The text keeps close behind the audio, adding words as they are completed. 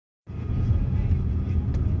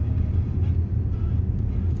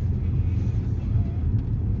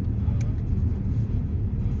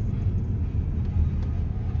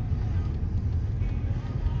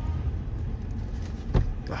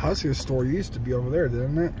Husker store used to be over there,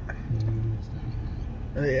 didn't it?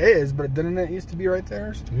 It is, but didn't it used to be right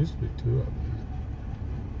there? There used to be two of them.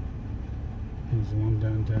 There's one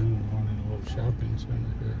downtown and one in a little shopping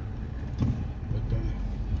center here. But the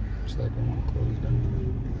second one closed down.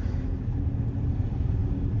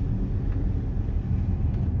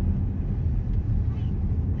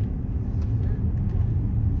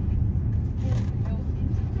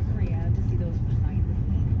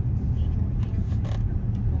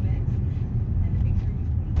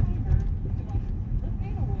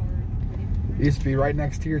 It used to be right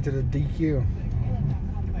next here to the DQ.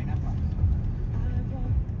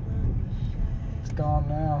 It's gone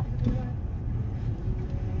now.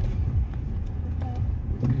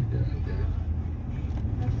 What are you doing, dude?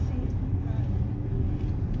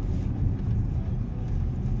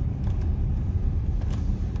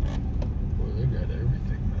 Boy, they got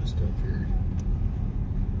everything messed up here.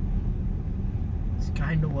 It's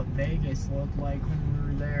kind of what Vegas looked like when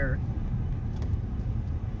we were there.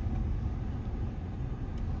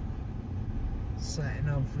 Setting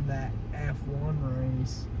up for that F1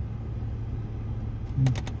 race.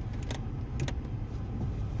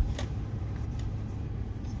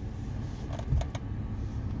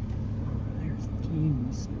 There's the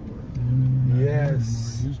candy store.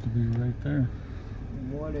 Yes. It used to be right there.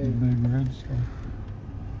 What The is big red store.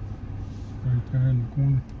 Right there in the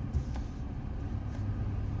corner.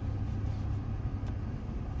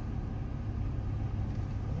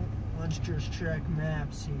 Let's just check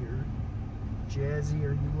maps here. Jazzy,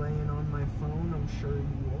 are you laying on my phone? I'm sure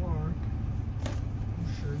you are. I'm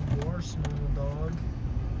sure you are, small dog.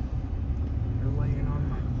 You're laying on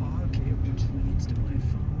my pocket, which leads to my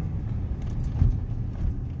phone.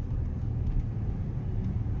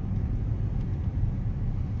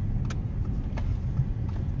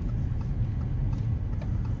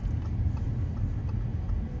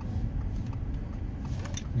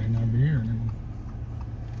 May not be here anymore.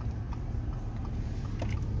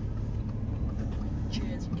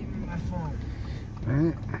 Jazzy, give me my phone.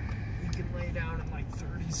 Right. You can lay down in like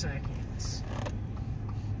 30 seconds.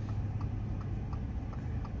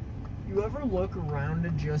 You ever look around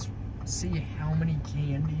and just see how many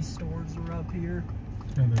candy stores are up here?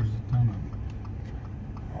 Yeah, there's a ton of them.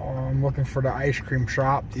 Oh, I'm looking for the ice cream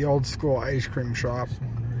shop, the old school ice cream shop. This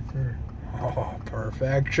one right there. Oh,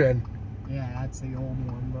 perfection. Yeah, that's the old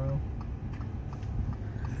one, bro.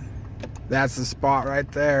 That's the spot right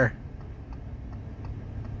there.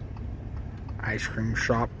 Ice cream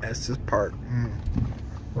shop, Estes Park.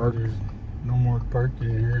 There's no more parking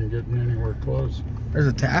here and getting anywhere close. There's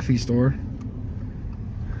a taffy store.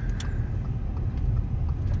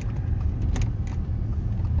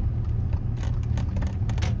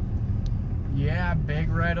 Yeah, Big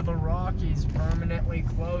Red of the Rockies permanently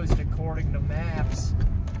closed according to maps.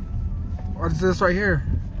 What's this right here?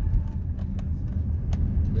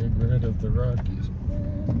 Big Red of the Rockies.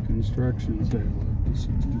 Construction sale up to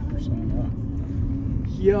 60% off.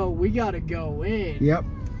 Yo, we gotta go in. Yep.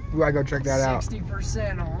 We gotta go check that out.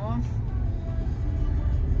 60% off.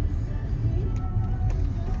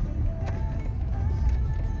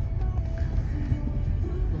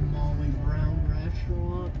 The Molly Brown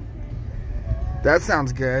restaurant. That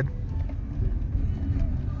sounds good.